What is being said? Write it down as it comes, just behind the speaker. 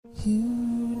You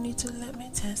need to let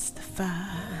me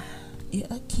testify. You're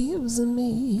accusing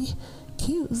me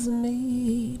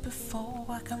before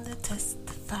I come to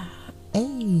testify.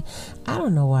 Hey, I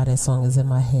don't know why that song is in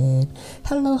my head.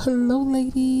 Hello,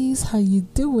 ladies. How you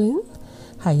doing?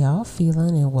 How y'all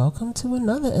feeling? And welcome to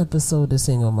another episode of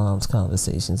Single Moms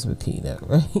Conversations with Keena,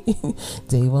 right?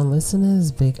 Day one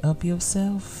listeners, big up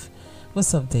yourself.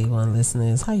 What's up, day one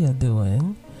listeners? How y'all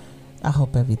doing? I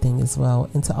hope everything is well.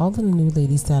 And to all of the new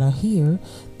ladies that are here,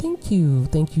 thank you.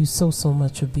 Thank you so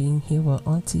much for being here with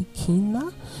Auntie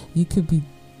Keena. You could be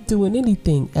doing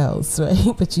anything else,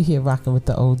 right? But you're here rocking with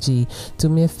the OG. Do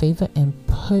me a favor and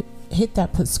hit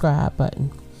that subscribe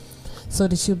button so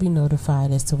that you'll be notified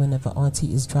as to whenever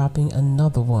Auntie is dropping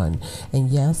another one.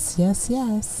 And yes,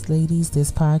 ladies,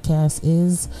 this podcast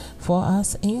is for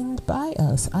us and by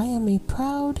us. I am a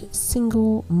proud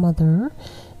single mother,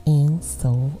 and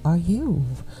so are you.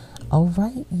 All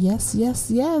right. Yes.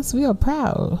 We are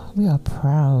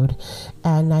proud.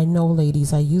 And I know,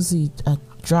 ladies, I usually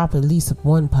drop at least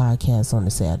one podcast on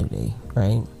a Saturday,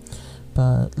 right?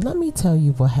 But let me tell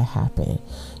you what had happened.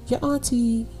 Your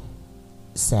auntie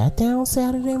sat down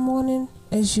Saturday morning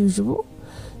as usual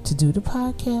to do the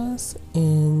podcast,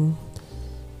 and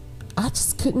I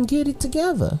just couldn't get it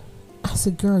together. I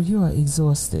said, girl, you are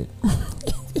exhausted.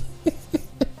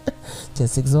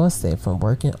 Just exhausted from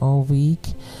working all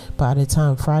week. By the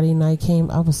time Friday night came,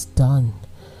 I was done.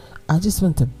 I just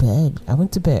went to bed. I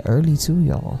went to bed early too,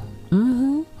 y'all.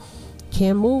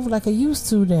 Can't move like I used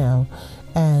to now.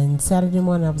 And Saturday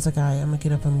morning, I was like, all right, I'm going to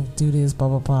get up and do this, blah,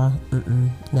 blah, blah.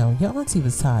 No, your auntie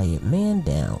was tired. Man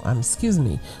down.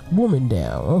 Woman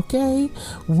down, okay?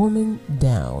 Woman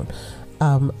down.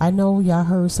 I know y'all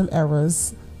heard some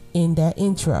errors in that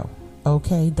intro,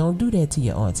 okay? Don't do that to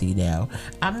your auntie now.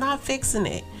 I'm not fixing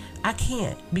it. I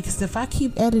can't, because if I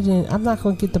keep editing, I'm not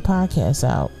going to get the podcast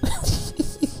out.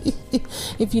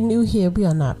 If you're new here, we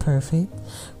are not perfect.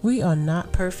 We are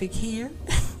not perfect here.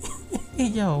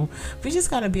 Yo, we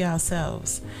just gotta be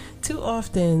ourselves. Too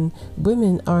often,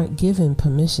 women aren't given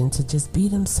permission to just be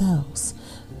themselves,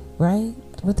 right?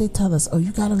 What they tell us, oh,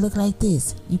 you gotta look like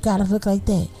this, you gotta look like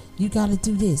that, you gotta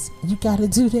do this, you gotta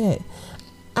do that.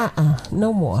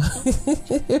 No more.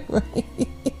 Right?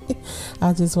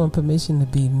 I just want permission to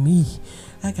be me.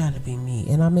 I gotta be me,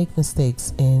 and I make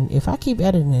mistakes, and if I keep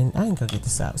editing, I ain't gonna get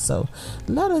this out. So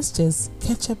let us just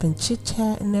catch up and chit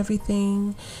chat and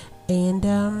everything,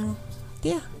 and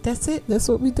yeah, that's it. That's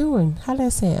what we're doing. How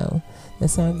that sound? That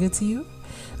sound good to you?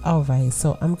 All right,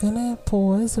 so I'm gonna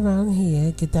pause around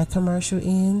here, get that commercial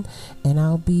in, and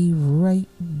I'll be right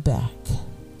back.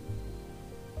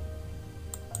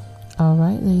 All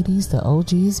right, ladies, the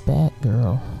OG is back,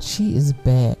 girl. She is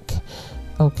back,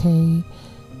 okay?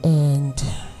 And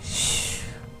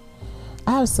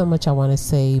I have so much I want to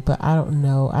say, but I don't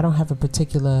know. I don't have a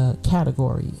particular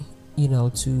category,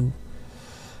 to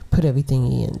put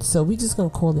everything in. So we just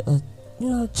gonna call it a,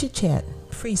 chit chat,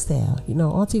 freestyle.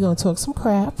 Auntie gonna talk some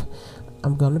crap.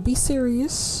 I'm gonna be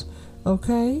serious,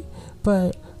 okay?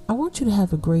 But I want you to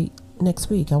have a great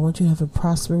next week. I want you to have a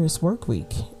prosperous work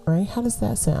week, right? How does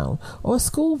that sound? Or a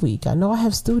school week. I know I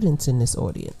have students in this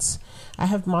audience. I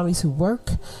have mommies who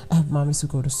work. I have mommies who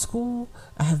go to school.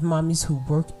 I have mommies who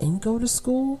work and go to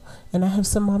school. And I have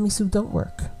some mommies who don't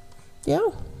work. Yeah.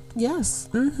 Yes.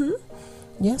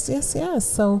 Yes.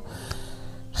 So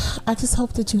I just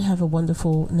hope that you have a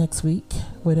wonderful next week,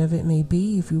 whatever it may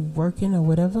be. If you're working or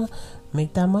whatever,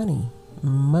 make that money.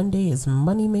 Monday is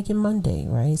money making Monday,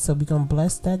 right? So we're gonna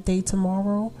bless that day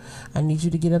tomorrow. I need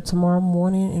you to get up tomorrow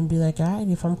morning and be like, all right,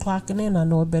 if I'm clocking in, I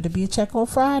know it better be a check on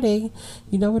Friday.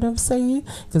 You know what I'm saying?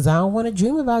 Because I don't want to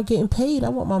dream about getting paid. I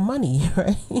want my money,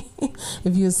 right?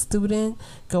 If you're a student,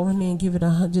 go in there and give it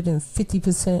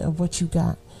 150% of what you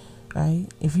got, right?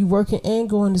 If you're working and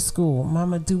going to school,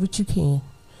 mama, do what you can.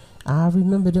 I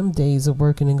remember them days of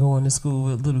working and going to school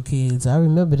with little kids. I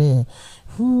remember that.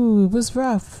 Ooh, it was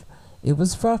rough. It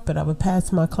was rough, but I would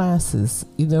pass my classes.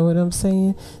 You know what I'm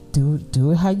saying? Do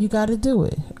it how you got to do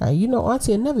it. Right?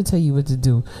 Auntie will never tell you what to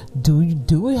do.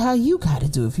 Do it how you got to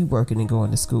do if you're working and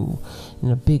going to school.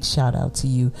 And a big shout out to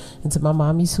you and to my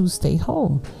mommies who stay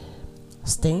home.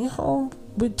 Staying home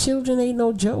with children ain't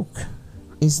no joke.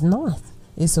 It's not.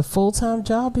 It's a full-time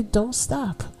job. It don't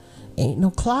stop. Ain't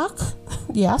no clock.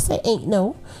 Yeah, I say ain't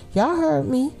no. Y'all heard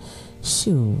me.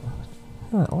 Shoot.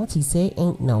 Auntie said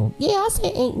ain't no. Yeah, I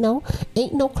say ain't no.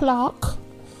 Ain't no clock.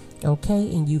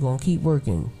 Okay, and you gonna keep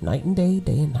working night and day,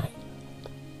 day and night.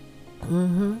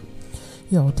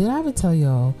 Yo, did I ever tell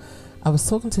y'all? I was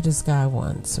talking to this guy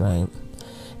once, right?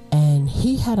 And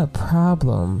he had a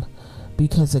problem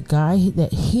because a guy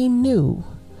that he knew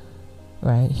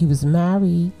right? He was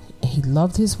married, he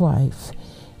loved his wife,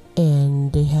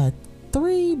 and they had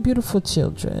 3 beautiful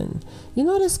children. You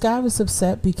know, this guy was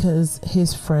upset because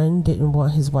his friend didn't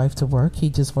want his wife to work. He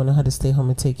just wanted her to stay home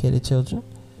and take care of the children.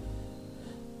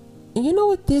 And you know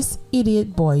what this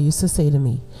idiot boy used to say to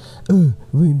me?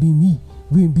 Wouldn't be me.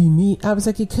 Wouldn't be me. I was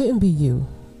like, it couldn't be you.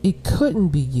 It couldn't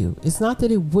be you. It's not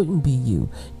that it wouldn't be you.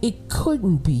 It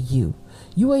couldn't be you.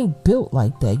 You ain't built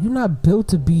like that. You're not built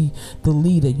to be the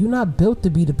leader. You're not built to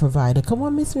be the provider. Come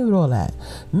on, miss me with all that.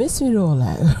 Miss me with all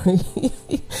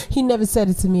that. He never said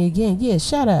it to me again. Yeah,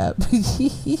 shut up.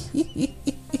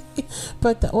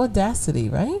 But the audacity,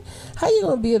 right? How you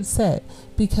gonna be upset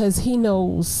because he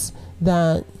knows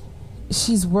that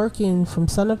she's working from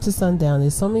sun up to sundown?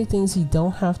 There's so many things he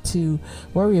don't have to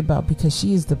worry about because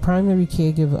she is the primary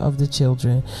caregiver of the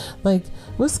children. Like,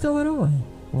 what's going on?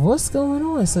 What's going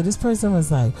on? So this person was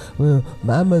like, well,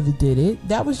 my mother did it.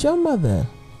 That was your mother.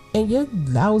 And your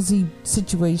lousy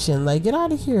situation, like, get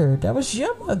out of here. That was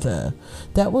your mother.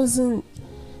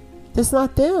 That's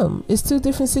not them. It's 2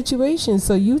 different situations.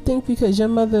 So you think because your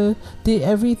mother did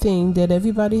everything that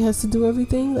everybody has to do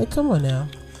everything? Like, come on now.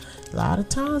 A lot of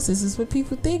times this is what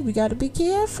people think. We got to be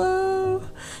careful.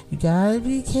 You got to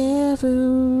be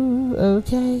careful.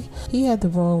 Okay. He had the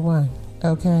wrong one.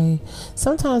 Okay.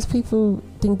 Sometimes people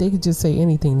think they could just say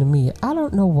anything to me. I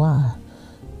don't know why.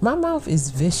 My mouth is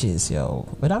vicious, yo.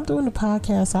 But I'm doing the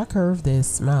podcast. I curve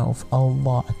this mouth a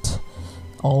lot.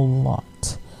 A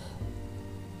lot.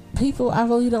 People I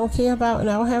really don't care about and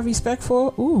I don't have respect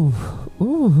for. Ooh.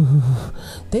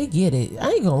 They get it.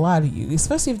 I ain't gonna lie to you.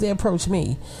 Especially if they approach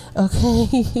me.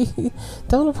 Okay.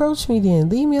 Don't approach me then.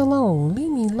 Leave me alone.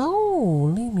 Leave me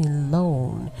alone.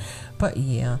 But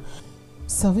yeah.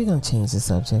 So we're going to change the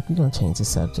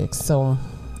subject. So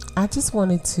I just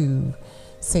wanted to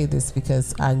say this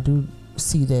because I do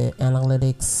see the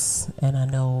analytics and I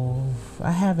know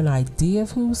I have an idea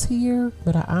of who's here,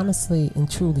 but I honestly and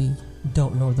truly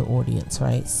don't know the audience,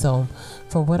 right? So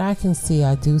from what I can see,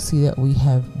 I do see that we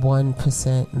have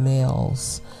 1%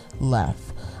 males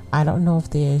left. I don't know if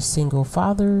they're single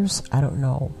fathers. I don't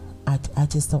know. I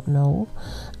just don't know.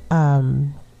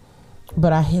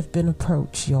 But I have been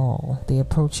approached, y'all. They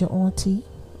approach your auntie.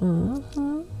 And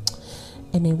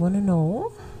they want to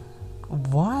know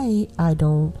why I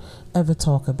don't ever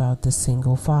talk about the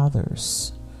single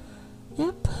fathers.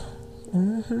 Yep.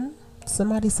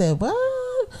 Somebody said, what?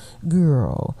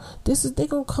 Girl, they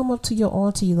gonna come up to your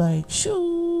auntie like,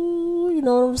 shoo. You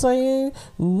know what I'm saying?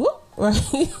 Whoop,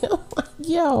 right?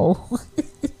 Yo.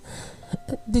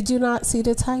 Did you not see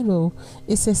the title?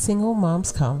 It says Single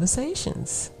Moms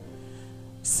Conversations.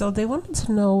 So they wanted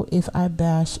to know if I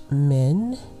bash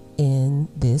men in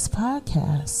this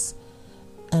podcast.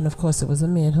 And of course it was a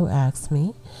man who asked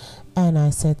me. And I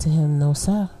said to him, no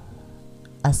sir.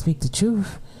 I speak the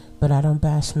truth, but I don't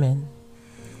bash men.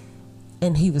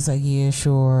 And he was like, yeah,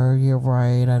 sure, you're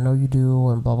right. I know you do,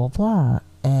 and blah, blah, blah.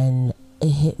 And it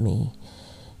hit me.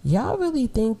 Y'all really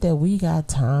think that we got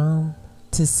time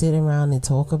to sit around and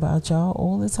talk about y'all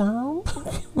all the time?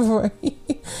 Right?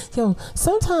 Yo,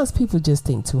 sometimes people just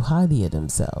think too highly of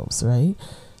themselves, right?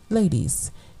 Ladies,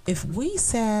 if we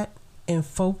sat and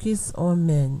focused on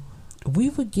men, we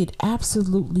would get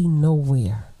absolutely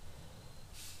nowhere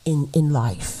in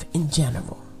life in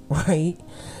general, right?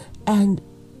 And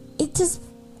it just,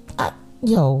 I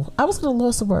was at a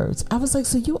loss of words. I was like,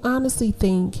 so you honestly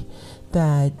think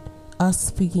that us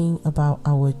speaking about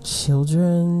our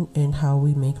children and how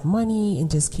we make money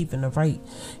and just keeping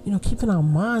keeping our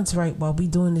minds right while we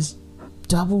doing this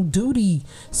double duty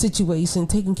situation,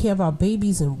 taking care of our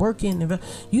babies and working,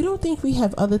 you don't think we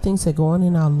have other things that go on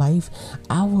in our life?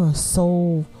 Our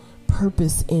sole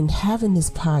purpose in having this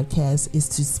podcast is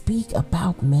to speak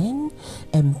about men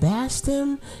and bash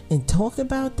them and talk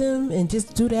about them and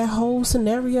just do that whole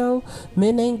scenario,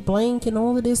 men ain't blank and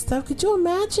all of this stuff. Could you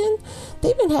imagine?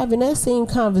 They've been having that same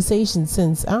conversation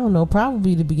since, I don't know,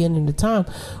 probably the beginning of time.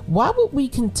 Why would we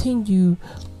continue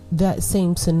that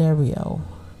same scenario?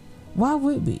 Why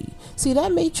would we? See,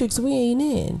 that matrix we ain't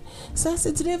in. So I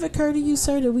said, did it ever occur to you,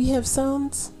 sir, that we have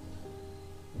sons?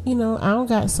 You know, I don't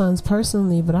got sons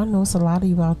personally, but I know it's a lot of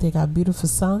you out there got beautiful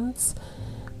sons.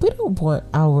 We don't want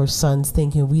our sons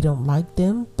thinking we don't like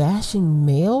them, bashing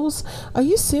males. Are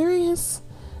you serious?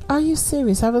 Are you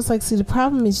serious? I was like, see, the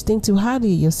problem is you think too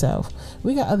highly of yourself.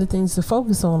 We got other things to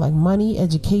focus on, like money,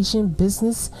 education,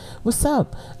 business. What's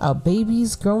up? Our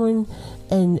babies growing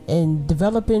and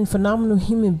developing phenomenal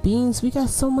human beings. We got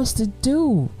so much to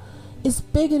do. It's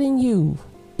bigger than you.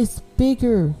 It's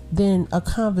bigger than a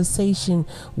conversation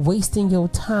wasting your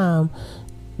time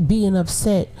being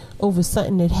upset over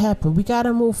something that happened. We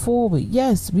gotta move forward.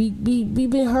 Yes, we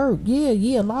been hurt.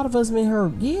 Yeah, a lot of us been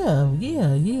hurt.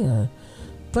 Yeah.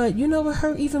 But you know what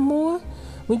hurt even more?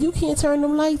 When you can't turn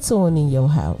them lights on in your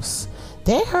house.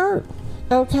 That hurt.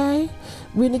 Okay?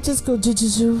 When it just go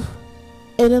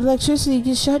and electricity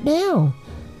gets shut down.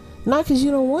 Not because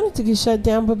you don't want it to get shut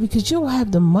down, but because you don't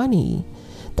have the money.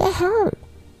 That hurt.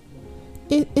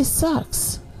 It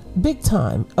sucks. Big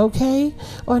time, okay?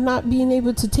 Or not being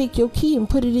able to take your key and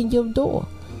put it in your door.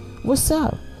 What's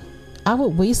up? I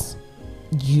would waste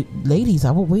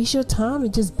your time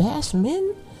and just bash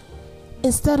men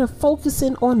instead of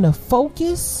focusing on the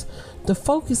focus. The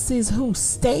focus is who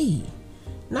stayed,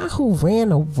 not who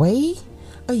ran away.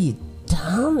 Are you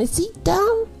dumb? Is he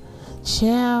dumb?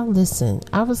 Child, listen.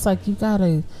 I was like, you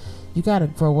gotta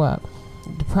grow up.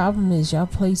 The problem is y'all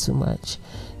play too much.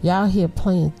 Y'all here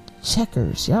playing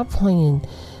checkers. Y'all playing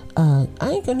I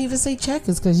ain't gonna even say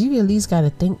checkers, because you at least gotta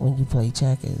think when you play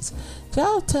checkers.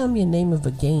 Y'all tell me a name of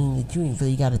a game that you ain't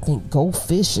really gotta think. Go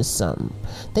fish or something.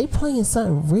 They playing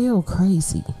something real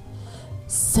crazy.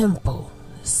 Simple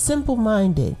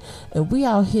minded, and we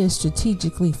out here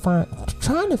strategically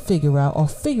trying to figuring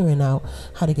out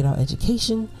how to get our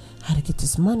education, how to get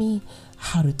this money,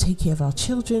 how to take care of our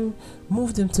children,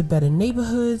 move them to better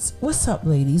neighborhoods. What's up,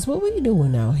 ladies? What we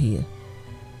doing out here?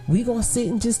 We gonna sit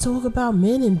and just talk about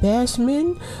men and bash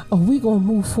men, or we gonna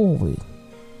move forward?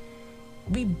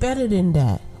 We better than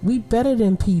that. We better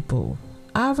than people.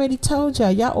 I already told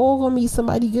y'all all gonna meet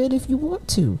somebody good if you want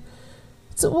to.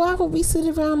 So why would we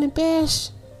sit around and bash?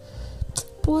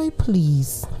 Boy,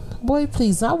 please.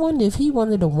 I wonder if he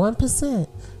wanted the 1%.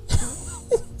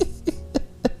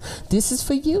 This is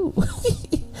for you.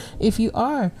 If you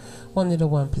are one of the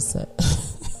 1%.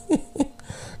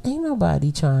 Ain't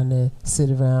nobody trying to sit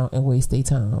around and waste their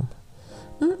time.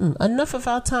 Enough of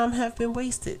our time have been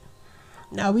wasted.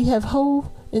 Now we have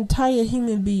whole entire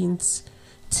human beings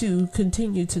to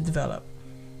continue to develop.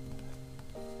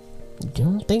 You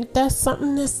don't think that's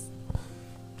something that's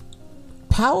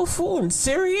powerful and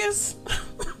serious?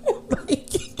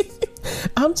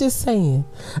 I'm just saying,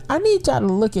 I need y'all to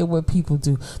look at what people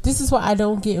do. This is why I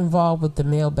don't get involved with the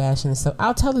male bashing and stuff.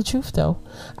 I'll tell the truth though.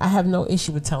 I have no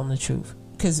issue with telling the truth.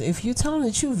 Because if you're telling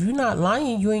the truth, you're not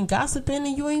lying, you ain't gossiping,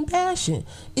 and you ain't bashing.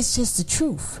 It's just the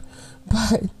truth.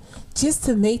 But just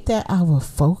to make that our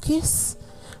focus,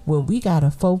 when we got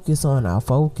to focus on our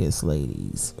focus,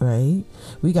 ladies, right?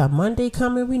 We got Monday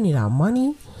coming. We need our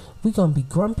money. We going to be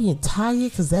grumpy and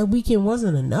tired because that weekend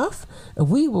wasn't enough. And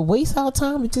we will waste our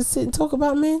time and just sit and talk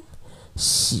about men.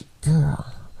 Shit,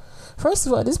 girl. First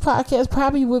of all, this podcast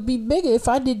probably would be bigger if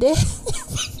I did that.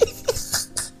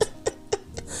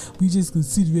 We just gonna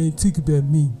sit around and talk about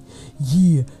me.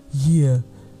 Yeah.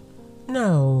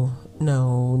 No.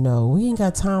 We ain't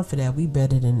got time for that. We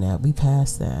better than that. We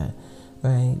past that.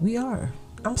 Right? We are.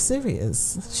 I'm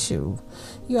serious. Shoot.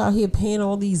 You out here paying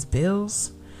all these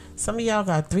bills. Some of y'all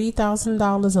got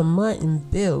 $3,000 a month in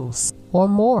bills. Or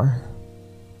more.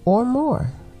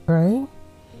 Right?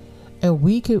 And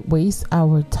we could waste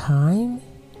our time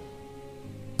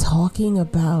talking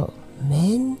about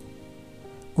men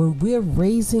when we're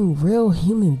raising real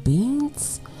human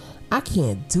beings. I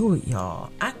can't do it, y'all.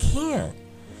 I can't.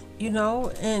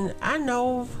 And I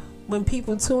know when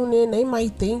people tune in, they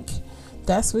might think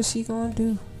that's what she gonna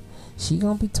do. She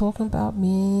gonna be talking about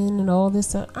men and all this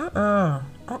stuff.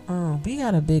 We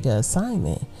got a bigger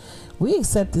assignment. We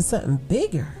accepted something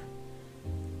bigger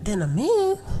than a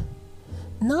man.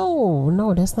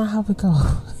 No, that's not how it go.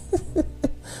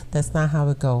 That's not how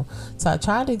it go. So I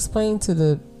try to explain to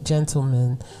the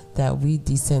gentlemen that we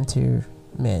decenter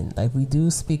men. Like, we do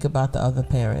speak about the other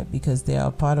parent because they are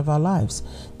a part of our lives.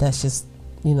 That's just,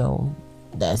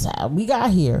 that's how we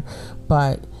got here.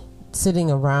 But sitting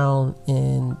around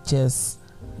and just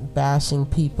bashing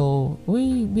people,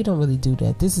 we don't really do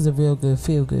that. This is a real good,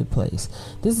 feel good place.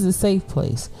 This is a safe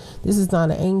place. This is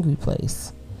not an angry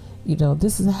place.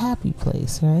 This is a happy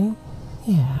place, right?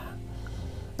 Yeah.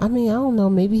 I mean, I don't know.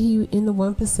 Maybe he in the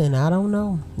 1%. I don't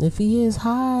know. If he is,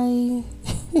 hi.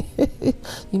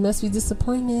 You must be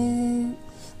disappointed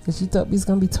because you thought we was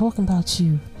going to be talking about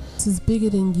you. This is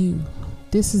bigger than you.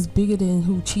 This is bigger than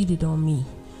who cheated on me.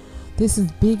 This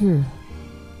is bigger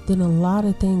than a lot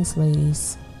of things,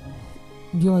 ladies.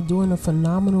 You are doing a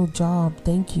phenomenal job.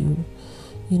 Thank you.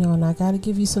 And I got to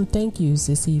give you some thank yous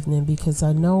this evening because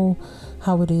I know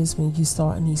how it is when you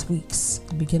start in these weeks.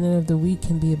 The beginning of the week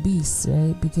can be a beast,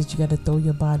 right? Because you got to throw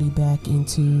your body back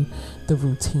into the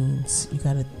routines. You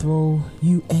got to throw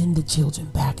you and the children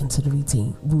back into the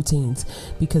routines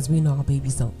because we know our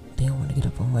babies they don't want to get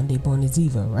up on Monday mornings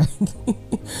either, right?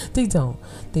 They don't.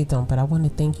 But I want to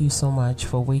thank you so much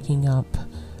for waking up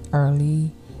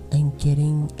early and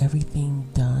getting everything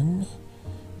done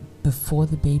before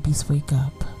the babies wake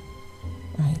up.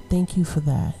 Right? Thank you for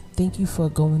that. Thank you for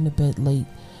going to bed late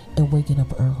and waking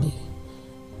up early.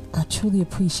 I truly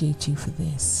appreciate you for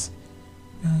this.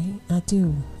 Right? I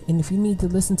do. And if you need to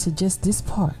listen to just this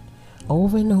part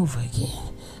over and over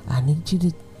again, I need you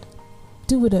to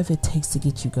do whatever it takes to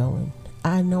get you going.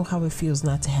 I know how it feels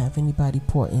not to have anybody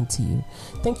pour into you.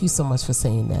 Thank you so much for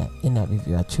saying that in that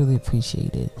review. I truly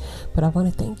appreciate it. But I want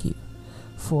to thank you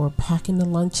for packing the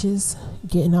lunches,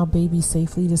 getting our babies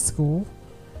safely to school,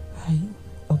 right?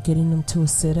 Or getting them to a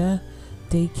sitter,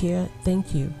 daycare.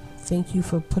 Thank you. Thank you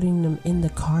for putting them in the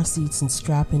car seats and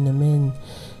strapping them in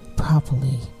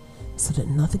properly so that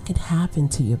nothing can happen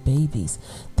to your babies.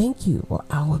 Thank you, or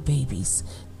our babies.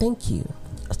 Thank you.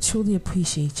 I truly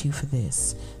appreciate you for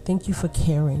this. Thank you for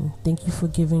caring. Thank you for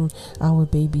giving our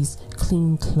babies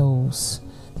clean clothes.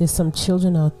 There's some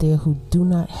children out there who do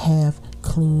not have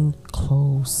clean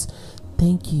clothes.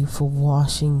 Thank you for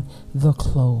washing the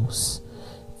clothes.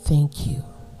 Thank you.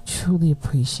 Truly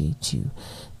appreciate you.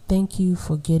 Thank you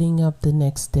for getting up the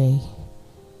next day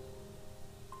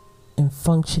and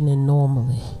functioning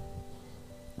normally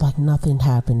like nothing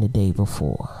happened the day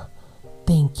before.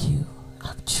 Thank you.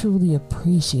 I truly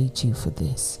appreciate you for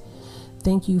this.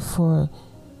 Thank you for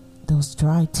those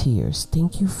dry tears.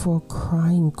 Thank you for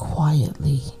crying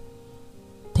quietly.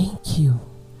 Thank you.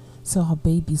 So our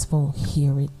babies won't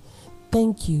hear it.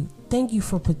 Thank you. Thank you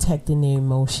for protecting their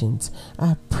emotions.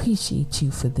 I appreciate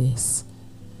you for this.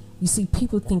 You see,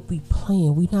 people think we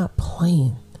playing. We not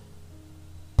playing.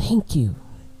 Thank you.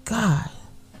 God.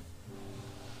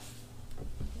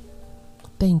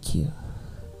 Thank you.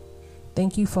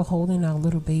 Thank you for holding our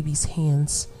little baby's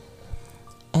hands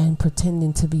and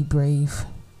pretending to be brave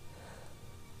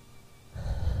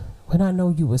when I know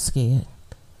you were scared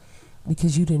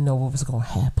because you didn't know what was going to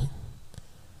happen.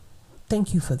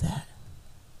 Thank you for that.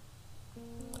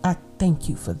 I thank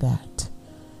you for that.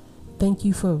 Thank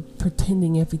you for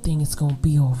pretending everything is going to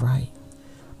be all right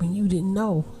when you didn't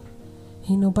know.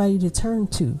 Ain't nobody to turn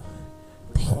to.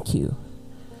 Thank you.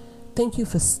 Thank you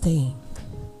for staying.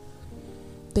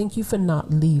 Thank you for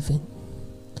not leaving.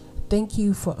 Thank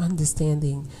you for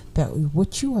understanding that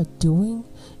what you are doing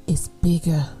is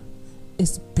bigger.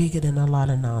 It's bigger than a lot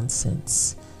of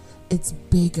nonsense. It's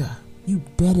bigger. You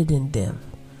better than them.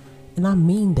 And I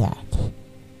mean that.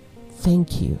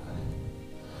 Thank you.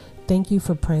 Thank you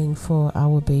for praying for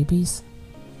our babies.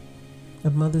 A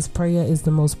mother's prayer is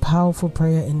the most powerful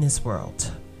prayer in this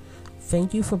world.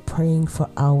 Thank you for praying for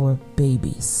our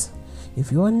babies. If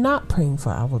you are not praying for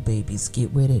our babies,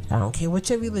 get with it. I don't care what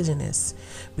your religion is.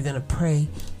 We're going to pray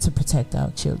to protect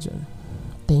our children.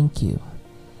 Thank you.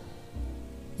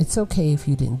 It's okay if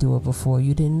you didn't do it before.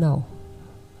 You didn't know.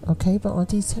 Okay, but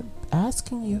Auntie's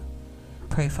asking you.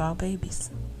 Pray for our babies.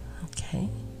 Okay?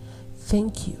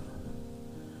 Thank you.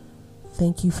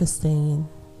 Thank you for staying.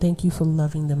 Thank you for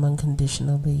loving them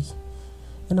unconditionally.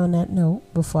 And on that note,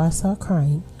 before I start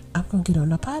crying, I'm going to get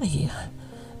on up out of here.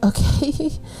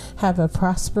 Okay? Have a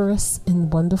prosperous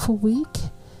and wonderful week.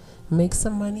 Make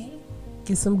some money.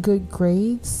 Get some good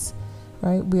grades.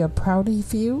 Right? We are proud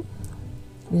of you.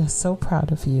 We are so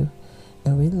proud of you.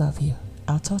 And we love you.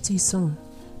 I'll talk to you soon.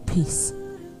 Peace.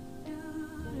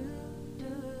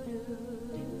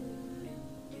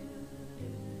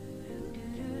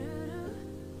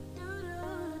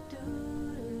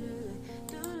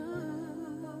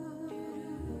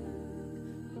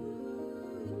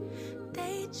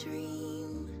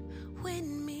 Daydream with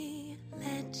me,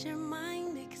 let your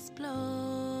mind explore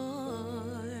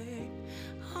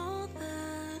all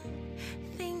the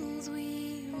things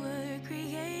we were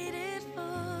created for.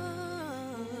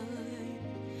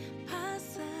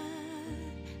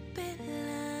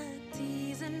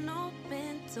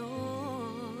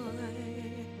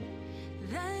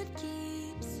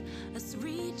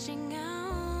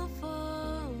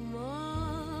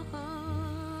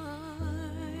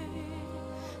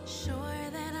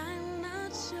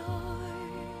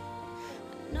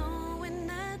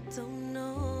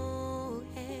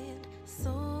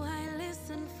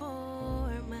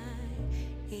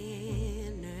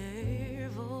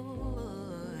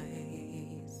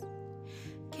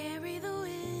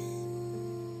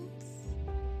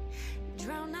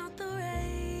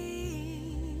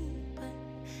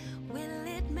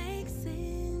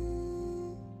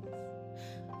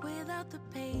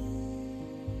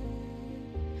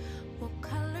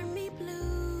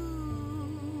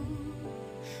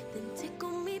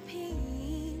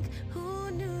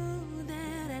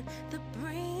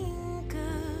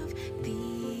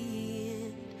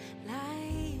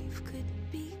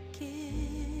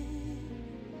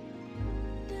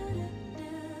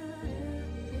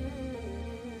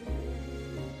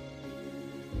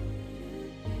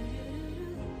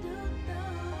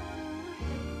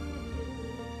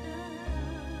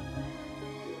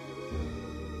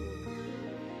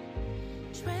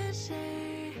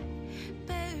 treasure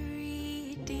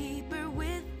buried deeper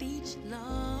with each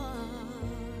loss.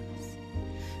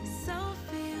 So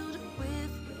filled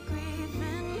with grief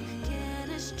and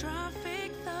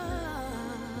catastrophic thoughts,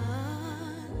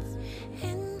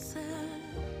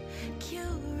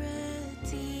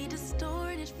 insecurity,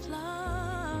 distorted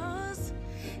flaws.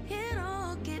 It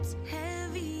all gets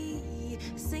heavy,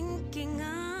 sinking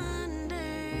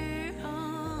under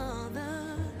all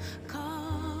the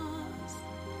cost.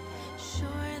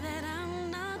 Sure that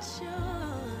I'm not sure.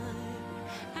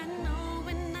 I know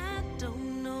when I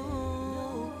don't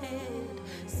know it.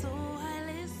 So I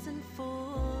listen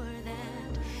for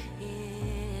that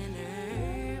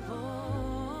inner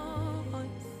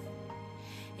voice.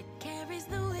 It carries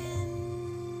the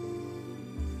wind,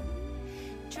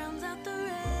 drowns out the rain.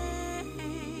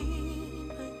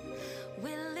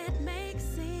 Will it make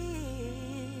sense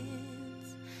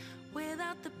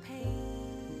without the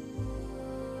pain?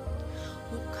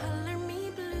 Will color me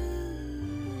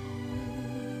blue,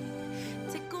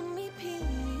 tickle me pink?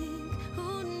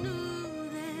 Who knew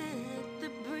that the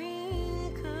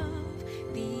brink of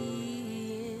the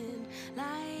end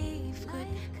life could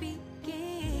begin?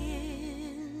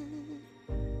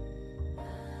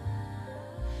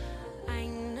 I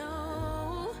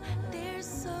know there's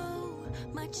so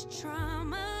much trauma